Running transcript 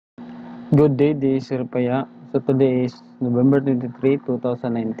Good day, this is Sir Paya. So today is November 23,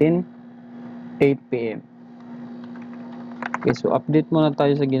 2019, 8 p.m. Okay, so update muna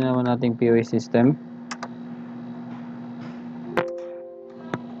tayo sa ginawa nating POS system.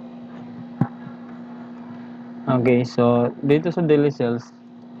 Okay, so dito sa daily sales,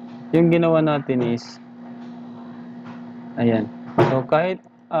 yung ginawa natin is, ayan. So kahit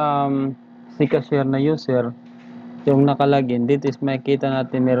si cashier na user, yung nakalagin, dito is makikita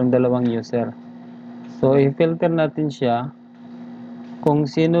natin merong dalawang user. So i-filter natin siya kung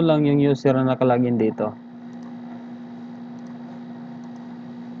sino lang yung user na nakalagin dito.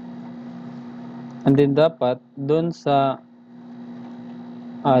 And then dapat doon sa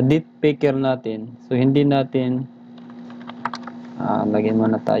date picker natin, so hindi natin lagyan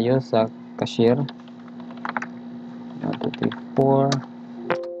muna tayo sa cashier 1, 2, 3, 4.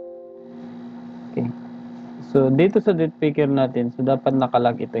 Okay, so dito sa date picker natin, so dapat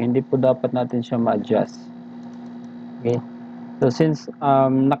nakalag ito, hindi po dapat natin siya ma-adjust. Okay, so since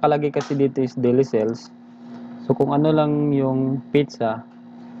nakalagay kasi dito is daily sales, so kung ano lang yung pizza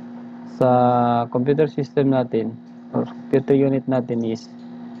sa computer system natin or computer unit natin is,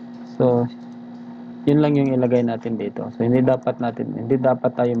 so yun lang yung ilagay natin dito. So hindi dapat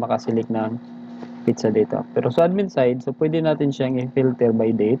tayo makasilik ng pizza dito. Pero sa admin side, so pwede natin siyang i-filter by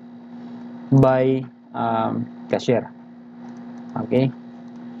date, by cashier. Okay?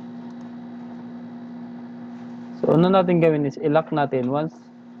 So ano natin gawin is i-lock natin once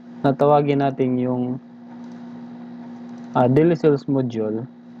natawagin natin yung daily sales module.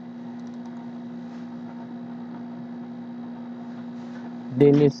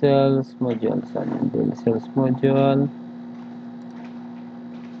 Daily sales module. Saan yung daily sales module?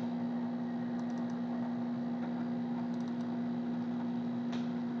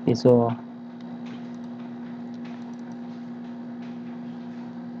 Okay, so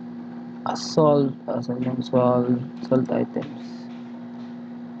sold items.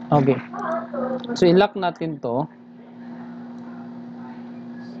 Okay. So i-lock natin to.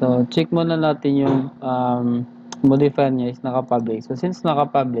 So check muna natin yung modifier niya is naka-public. So since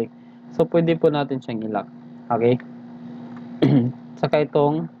naka-public, so pwede po natin siyang i-lock. Okay? Saka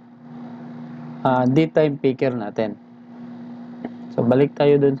itong date time picker natin. So balik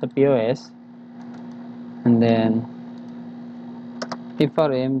tayo dun sa POS. And then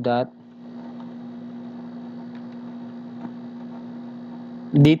frm dot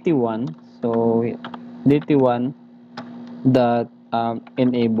dt1. So dt1 dot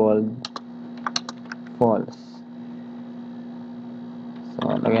enabled false.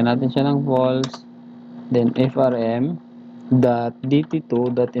 So lagyan natin siya ng false. Then frm dot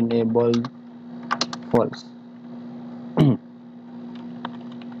dt2 dot enabled false.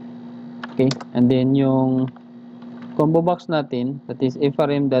 Okay, and then yung combo box natin, that is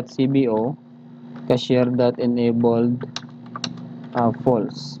frm.cbo cashier.enabled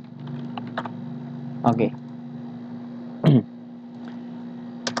false. Okay.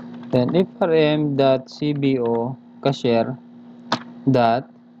 Then frm.cbo cashier dot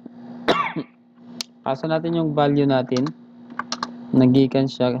asa natin yung value natin, nagikan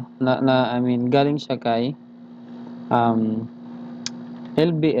siya galing siya kay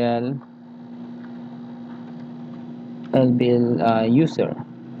LBL user.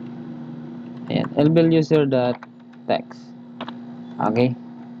 Ayan, LBL user dot text. Okay,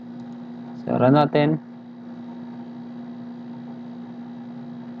 so run natin.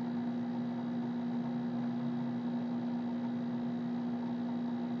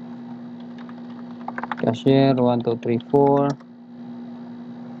 Cashier 1, 2, 3, 4.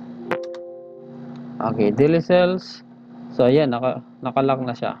 Okay, daily sales. So ayan, nakalock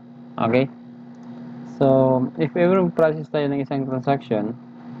na siya. Okay, so if ever process tayo ng isang transaction,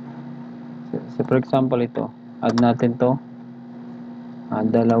 so for example ito, add natin to,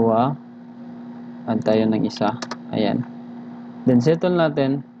 dalawa, add tayo ng isa. Ayan, then settle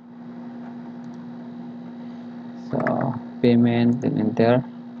natin. So payment, then enter.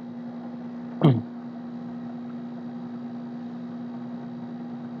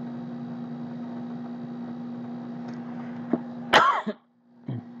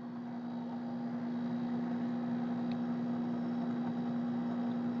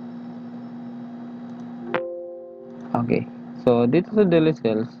 Okay, so dito sa daily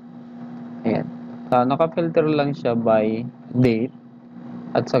sales, ayan, naka-filter lang siya by date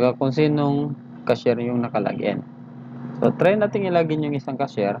at saka kung sinong cashier yung nakalagin. So try natin ilagin yung isang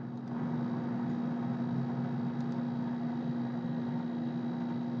cashier.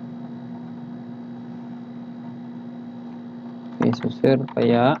 Okay, so Sir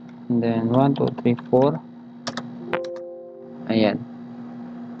Paya, and then 1, 2, 3, 4. Ayan.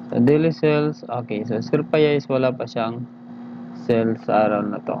 So, daily sales, okay. So, Sir Paya is wala pa siyang sales sa araw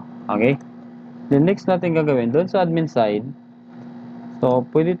na to. Okay? The next natin gagawin, doon sa admin side, so,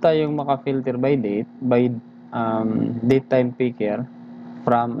 pwede tayong maka-filter by date, by date time picker,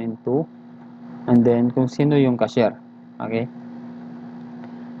 from and to, and then kung sino yung cashier. Okay?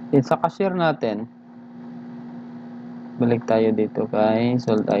 Then, sa cashier natin, balik tayo dito kay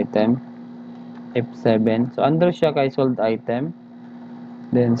sold item, F7. So, under siya kay sold item.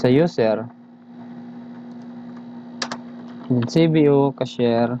 Then, sa user, CBO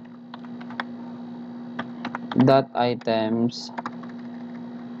cashier dot items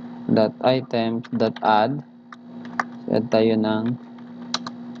dot add. So, add tayo ng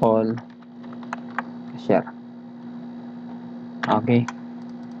all cashier. Okay.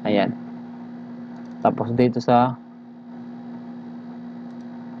 Ayan. Tapos dito sa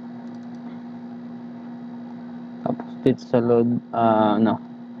load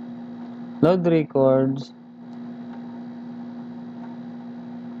load records,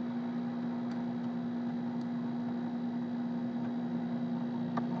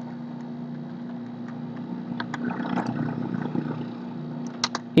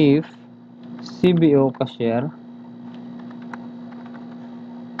 if CBO cashier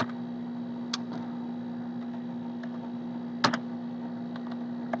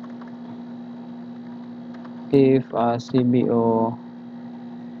CBO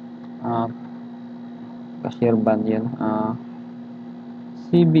cashier ban yun,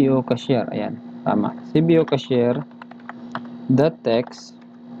 CBO cashier, ayan, tama, CBO cashier dot text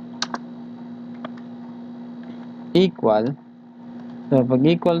equal, so pag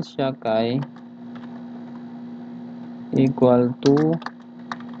equal siya kay equal to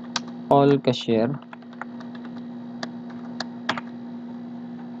all cashier,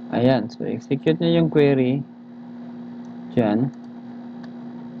 ayan, so execute nyo yung query dyan.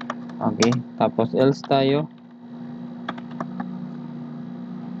 Okay, tapos else tayo,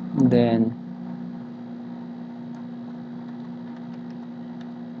 then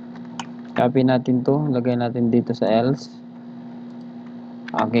copy natin to, lagay natin dito sa else.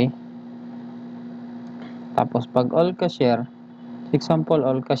 Okay, tapos pag all cashier, example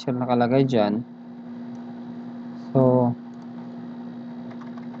all cashier nakalagay dyan, so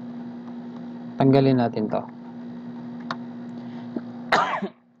tanggalin natin to.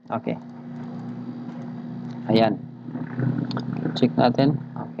 Okay, ayan, check natin.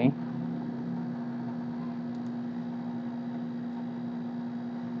 Okay,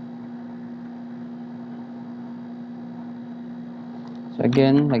 so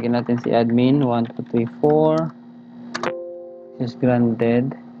again, lagyan natin si admin 1, 2, 3, 4 is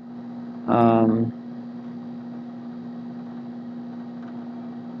granted.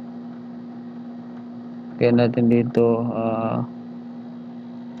 Lagyan natin dito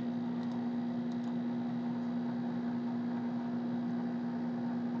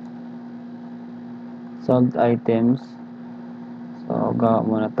sold items. So gawa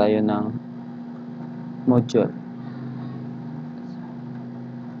muna tayo ng module.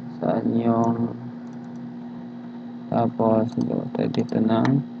 Saan yung, tapos gawa tayo dito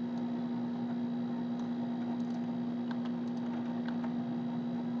ng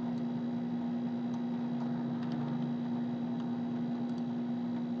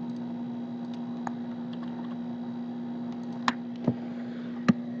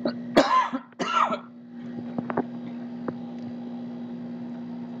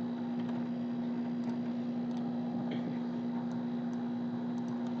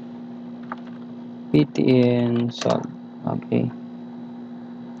PTN sold. Okay,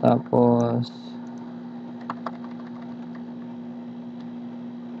 tapos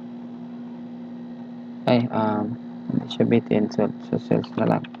hindi siya PTN sold, so sales na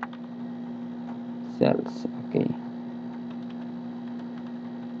lang, sales. Okay,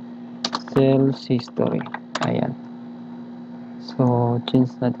 sales history, ayan, so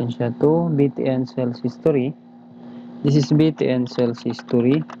change natin siya to BTN sales history. This is BTN sales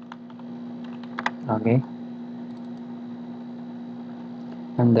history. Okay,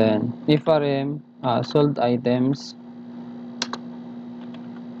 and then FRM sold items,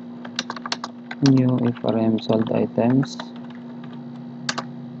 new FRM sold items,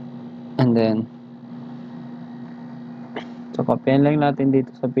 and then so copyan lang natin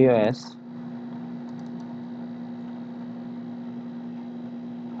dito sa POS.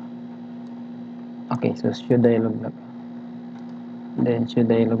 Okay, so show dialog lang, then show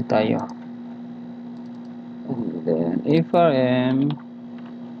dialog tayo, and then FRM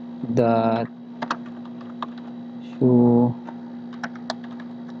dot show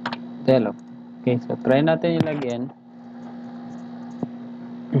dialog. Okay, so try natin ilagyan.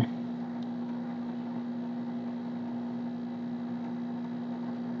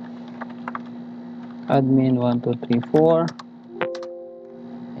 admin 1, 2, 3,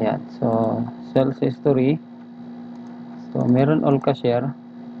 4. Ayan. So, sales history. So, meron all cashier.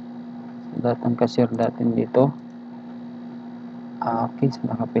 So, lahat ng cashier natin dito. Okay. So,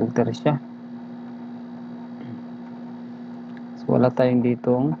 nakafilter siya. So, wala tayong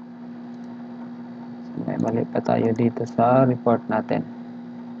ditong. So, may mali pa tayo dito sa report natin.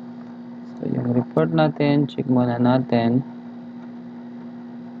 So, yung report natin, check muna natin.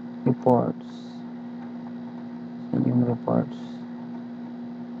 Reports. So, yung reports.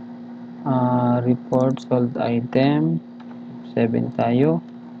 Report sold item. 7 tayo.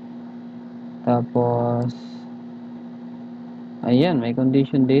 Tapos, ayan, may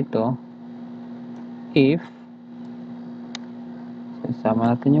condition dito. If, so,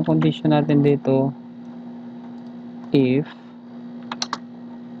 sama natin yung condition natin dito. If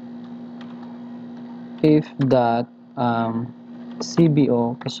that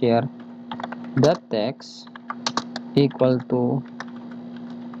CBO cashier that text equal to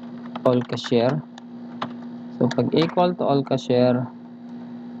all cashier. So pag equal to all cashier,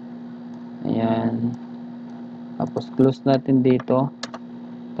 ayan, tapos close natin dito,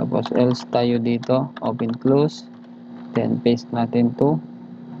 tapos else tayo dito, open close, then paste natin to.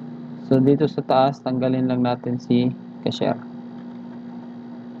 So dito sa taas, tanggalin lang natin si cashier.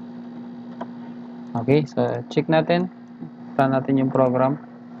 Okay, so check natin. Run natin yung program.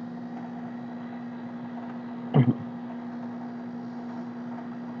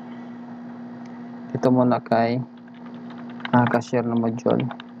 Ito muna kay cashier na module.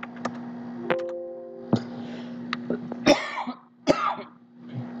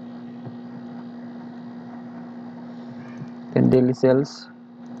 Then daily sales.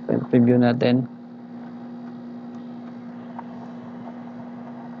 Preview natin.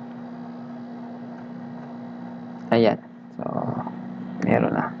 Ayan. So,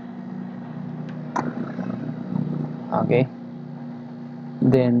 meron na. Okay.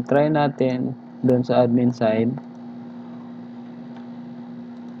 Then, try natin doon sa admin side.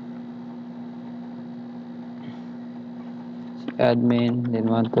 Si admin, then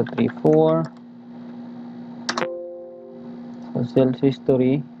 1, 2, 3, 4. So, sales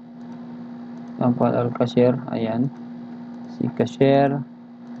history. Sample all cashier. Ayan. Si cashier.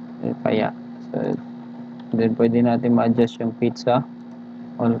 Paya. So, then, pwede natin ma-adjust yung pizza.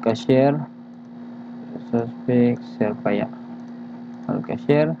 All cashier. Suspect. Sir Paya. All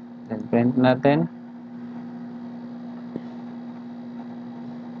cashier. Then, print natin.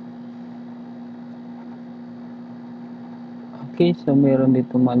 Okay, so meron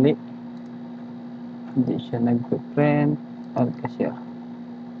dito mali. Hindi siya nag-print. All cashier.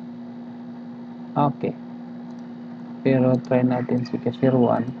 Okay. Pero try natin si cashier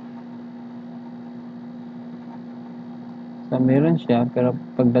 1. So meron siya, pero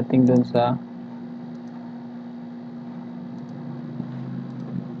pagdating dun sa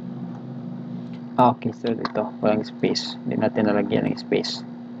okay, so dito, walang space. Hindi natin nalagyan ng space.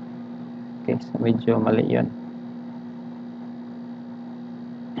 Okay, so medyo mali yun.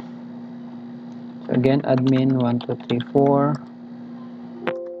 So again, admin 1, 2, 3,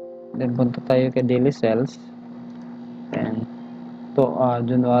 4. Then punta tayo kay daily sales. Then to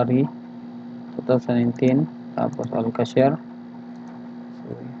January 2019. Tapos all cashier.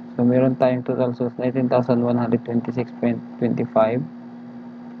 So meron tayong total sales 19,126.25.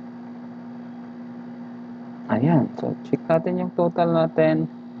 Ayan, so check natin yung total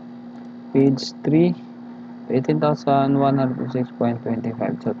natin. Page 3,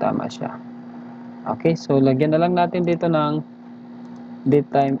 18,106.25. So tama siya. Okay, so lagyan na lang natin dito ng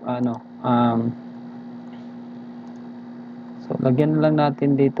date time so lagyan na lang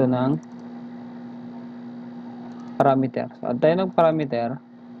natin dito ng parameter. So add tayo ng parameter.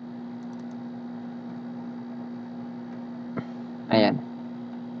 Ayan.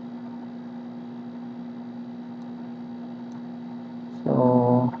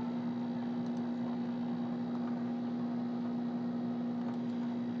 So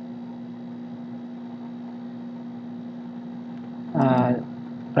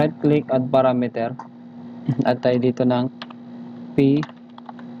right click, add parameter. Add tayo dito ng P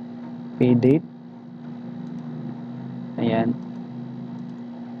date. Ayan.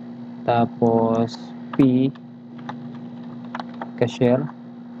 Tapos P cashier.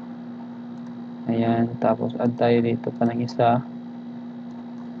 Ayan. Tapos add tayo dito pa ng isa.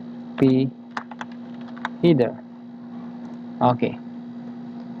 P header. Okay.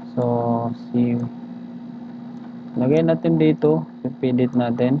 So lagay natin dito yung P date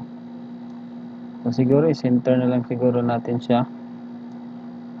natin. So siguro i-center na lang siguro natin siya.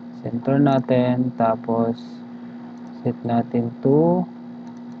 Center natin. Tapos set natin to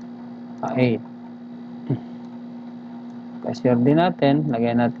 8. cashier din natin,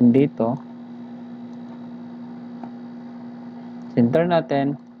 lagay natin dito, center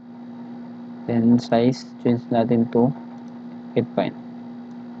natin, then size, change natin to 8 point.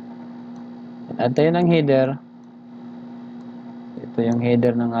 Add tayo ng header. Ito yung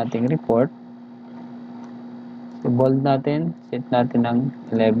header ng ating report. So, bold natin, set natin ng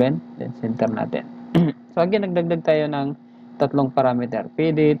 11, then center natin. So, again, nagdagdag tayo ng tatlong parameter,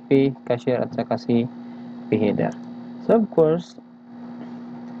 pdate, cashier, at saka si header. So, of course,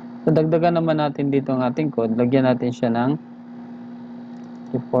 dagdagan naman natin dito ang ating code. Lagyan natin siya ng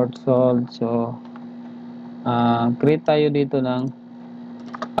report solved. So, create tayo dito ng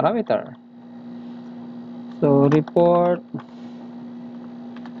parameter. So, report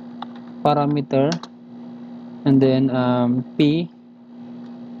parameter and then p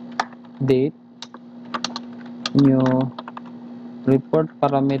date new report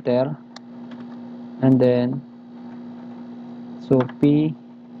parameter and then so p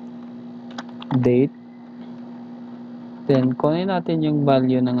date, then kunin natin yung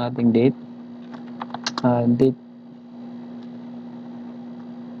value ng ating date,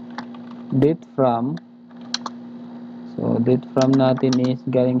 date from. So date from natin is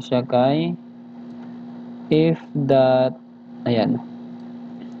galing siya kay if dot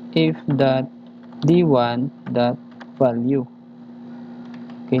d1 dot value.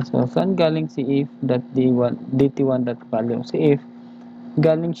 Okay, so saan galing si if dot dt1 dot value? Si if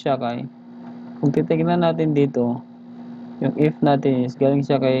galing siya kay, kung titignan natin dito, yung if natin is galing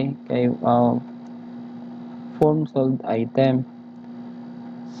siya kay form solved item.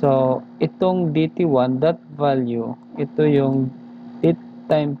 So itong dt1 dot value, ito yung date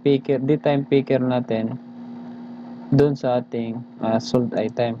time picker natin doon sa ating sold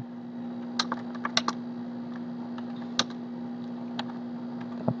item.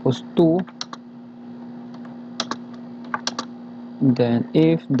 Tapos 2, then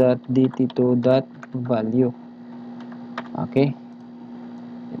if dot dt2 dot value. Okay,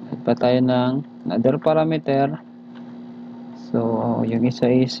 add pa tayo ng another parameter. So yung isa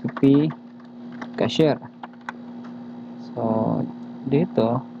is p cashier. So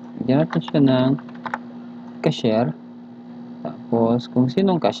dito lagyan natin siya ng cashier, tapos kung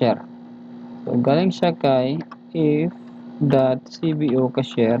sinong cashier. So galing siya kay if dot cbo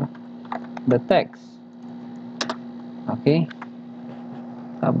cashier the text. Okay,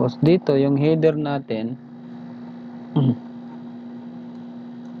 tapos dito yung header natin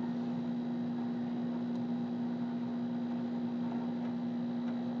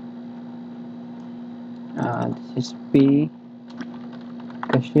this is p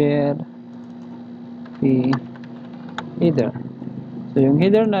cashier p header. So yung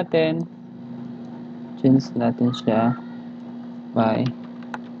header natin, change natin siya by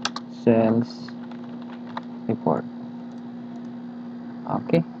sales report.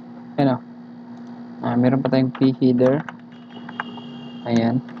 Okay, ano, meron pa tayong p header,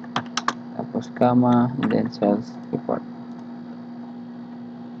 ayan, tapos comma and then sales report.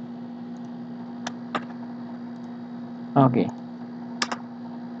 Okay,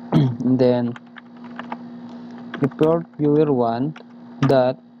 and then report viewer 1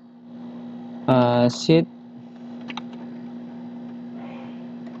 dot sheet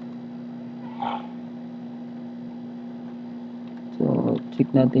so check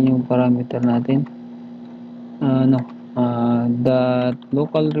natin yung parameter natin, dot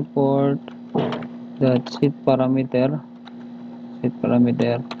local report dot sheet parameter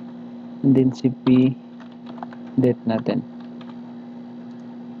and then cp date natin.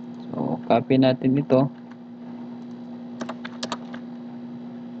 So copy natin ito,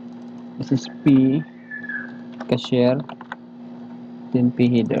 this is p cashier then p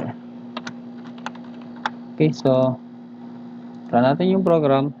header. Okay, so run natin yung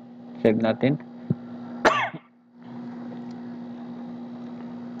program, check natin.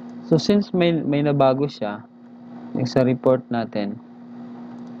 So since may nabago siya yung sa report natin,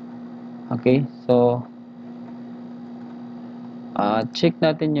 okay, so check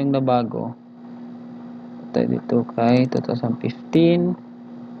natin yung nabago. Tayo dito kay 2015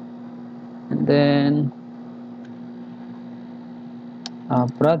 and then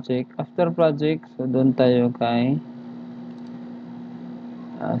project, after project, so doon tayo kay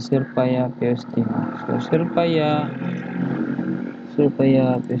Paya POS team. So Paya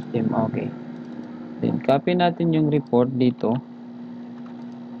POS team. Okay, then copy natin yung report dito,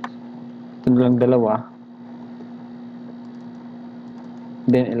 ito lang dalawa,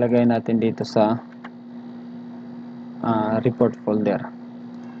 then ilagay natin dito sa report folder.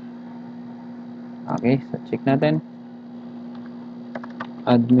 Okay, so check natin,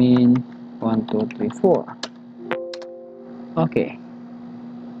 admin 1 2 3 4. Okay.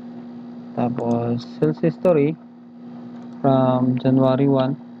 Tapos, sales history from January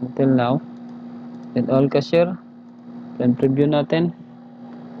 1 until now. Then all cashier. Then preview natin.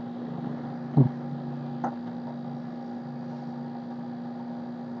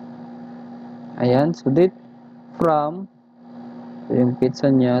 Ayan. So, date from, so yung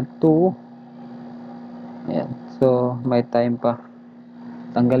pizza niya, to, ayan. So, may time pa.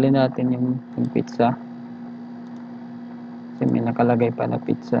 Tanggalin natin yung pizza. Kasi may nakalagay pa na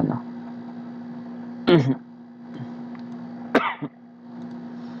pizza, no?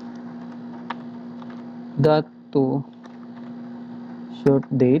 That to short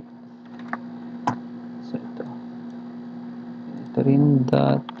date. So, ito rin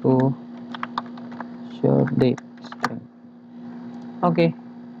that to short date string. Okay.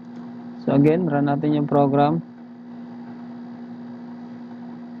 So, again, run natin yung program.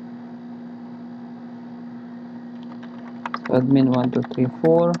 So, admin 1, 2, 3,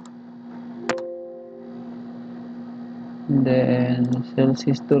 4. And then, sales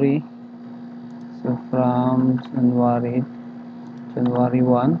history. So, from January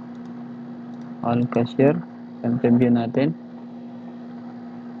 1, all cashier. And preview natin.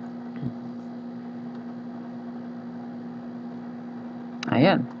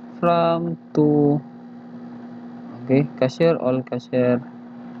 Ayan. From to, okay, cashier, all cashier.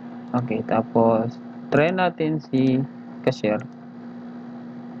 Okay, tapos, try natin si cashier.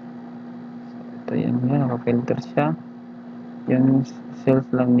 So, ito yun, naka-filter siya. Yung sales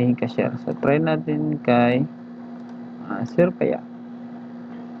lang ni cashier. So, try natin kay Sir Paya.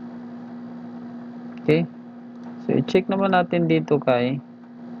 Okay. So, i-check naman natin dito kay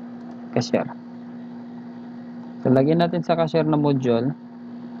cashier. So, lagyan natin sa cashier na module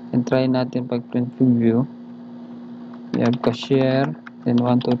and try natin pag print preview. We have cashier, then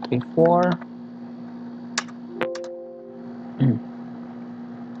 1, 2, 3, 4.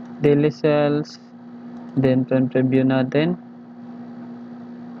 Daily sales, then print preview natin.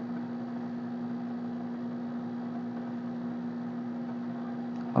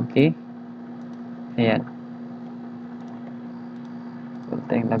 Okay. Ayan. So,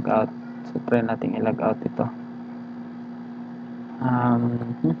 tayong log out. So, try natin i-log out ito.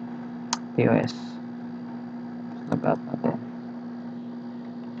 POS. Log out natin.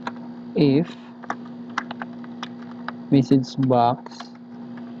 If message box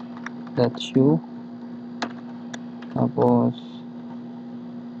that show, tapos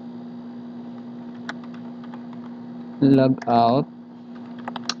log out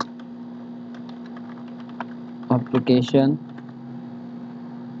application,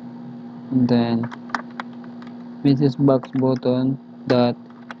 and then message box button that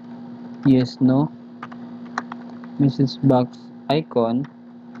yes no, message box icon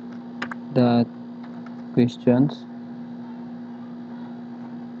that questions.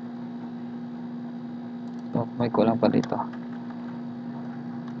 So may kulang pa dito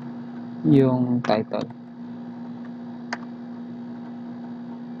yung title.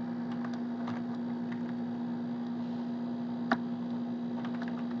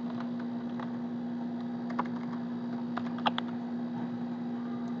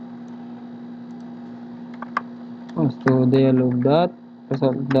 So dialog that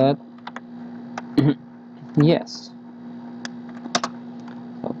result that yes.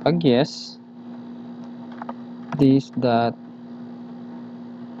 So pag yes, this that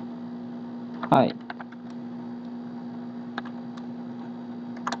hi.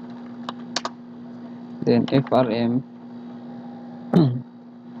 Then FRM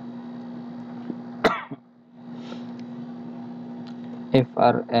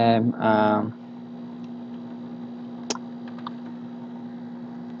FRM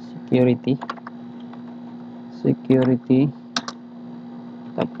security,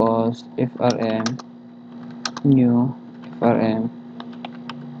 tapos FRM new FRM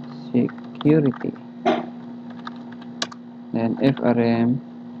security, then FRM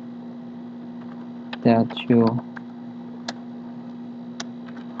that show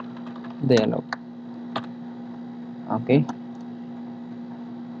dialog. Okay.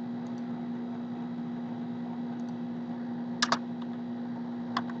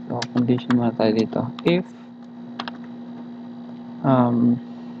 So condition muna tayo dito. If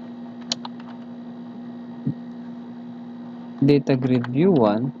data grid view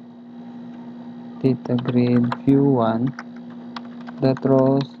 1 that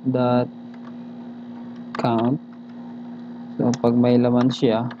rows that count. So pag may laman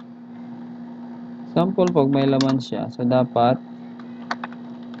siya, sample pag may laman siya, so dapat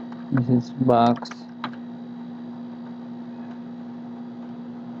message box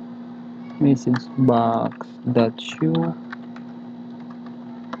that show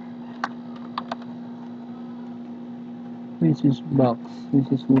message box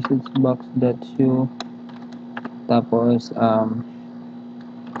that you tapos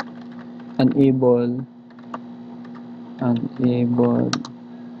unable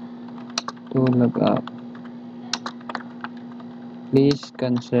to log out, please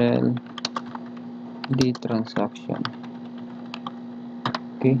cancel the transaction.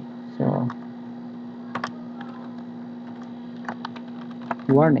 Okay, so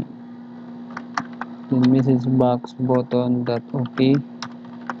warning, then message box button dot okay,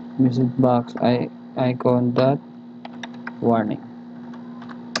 message box icon dot warning,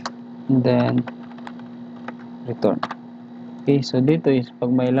 and then return. Okay, so dito is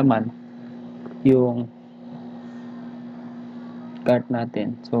pag may laman yung cart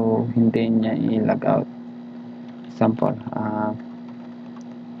natin, so hindi niya i-log out. Example,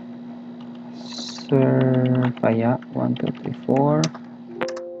 Sir Paya 1, 2, 3, 4.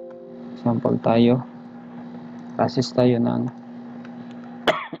 Example tayo, process tayo ng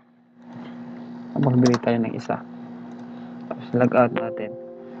magbili tayo ng isa, tapos log out natin.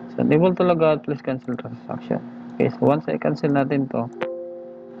 So unable to log out, please cancel transaction. Okay, so once I cancel natin to,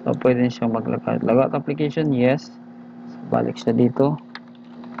 so pwede siyang mag-log out. Log out application, yes. So balik siya dito,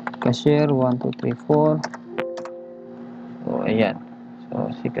 cashier 1, 2, 3, 4. So ayan, so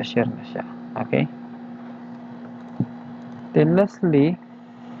si cashier na siya. Okay, then lastly,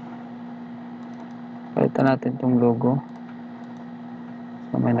 palitan natin tong logo.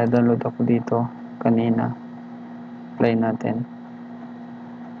 So may na-download ako dito kanina, apply natin.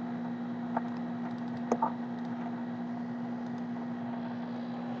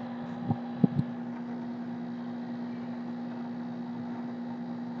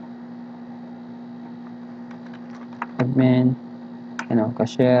 Admin,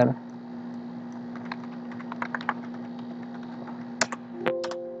 cashier.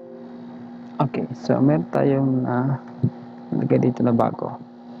 Okay, so meron tayong nalagay dito na bago.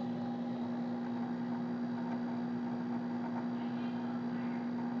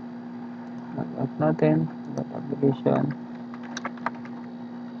 Log natin, log application.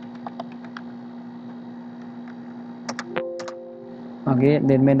 Okay,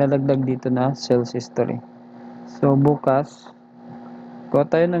 then may nalagdag dito na sales history. So bukas, kuha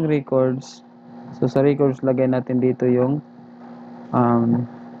tayo ng records. So sa records, lagay natin dito yung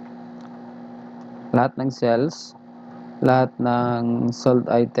lahat ng sales, lahat ng sold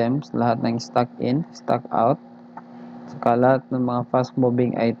items, lahat ng stock in, stock out, saka lahat ng mga fast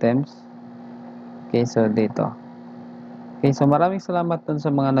moving items. Okay, so dito. Okay, so maraming salamat dun sa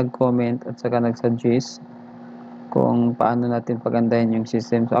mga nag-comment at saka nag-suggest kung paano natin pagandahin yung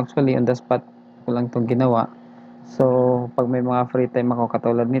system. So actually on the spot ko lang itong ginawa. So pag may mga free time ako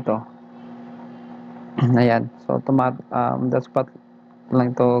katulad nito, ayan, so on the spot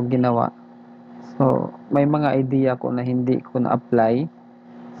lang to ginawa. So may mga idea ko na hindi ko na-apply.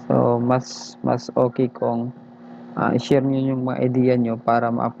 So mas okay kung i-share niyo yung mga idea nyo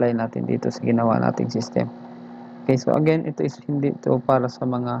para ma-apply natin dito sa ginawa nating system. Okay, so again, ito is hindi ito para sa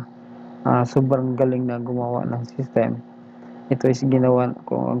mga sobrang galing na gumawa ng system. Ito is ginawa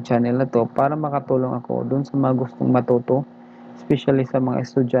ko ang channel na to para makatulong ako dun sa mga gustong matuto, especially sa mga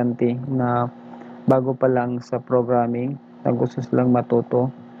estudyante na bago pa lang sa programming, na gusto silang matuto.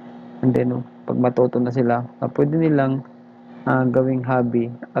 And then pag matuto na sila, pwede nilang gawing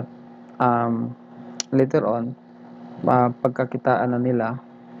hobby at later on pagkakitaan na nila.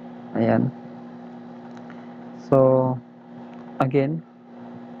 Ayan, so again,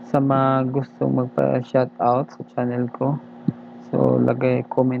 sa mga gustong magpa-shoutout sa channel ko, so lagay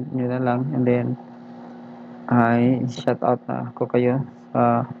comment nyo na lang, and then ay shoutout na ako kayo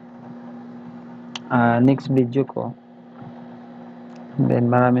sa next video ko. And then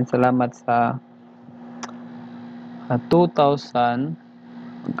maraming salamat sa 2,000,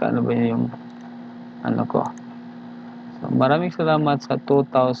 magkano ba yung ko. So maraming salamat sa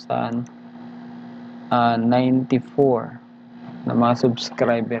 2,094 na mga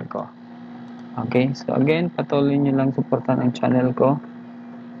subscriber ko. Okay, so again, patuloy nyo lang suportahan ang channel ko.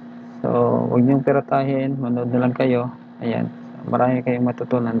 So huwag niyong piratahin, manood na lang kayo. Ayan, so, marami kayong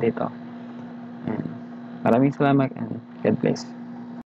matutunan dito. Ayan. Maraming salamat and God bless.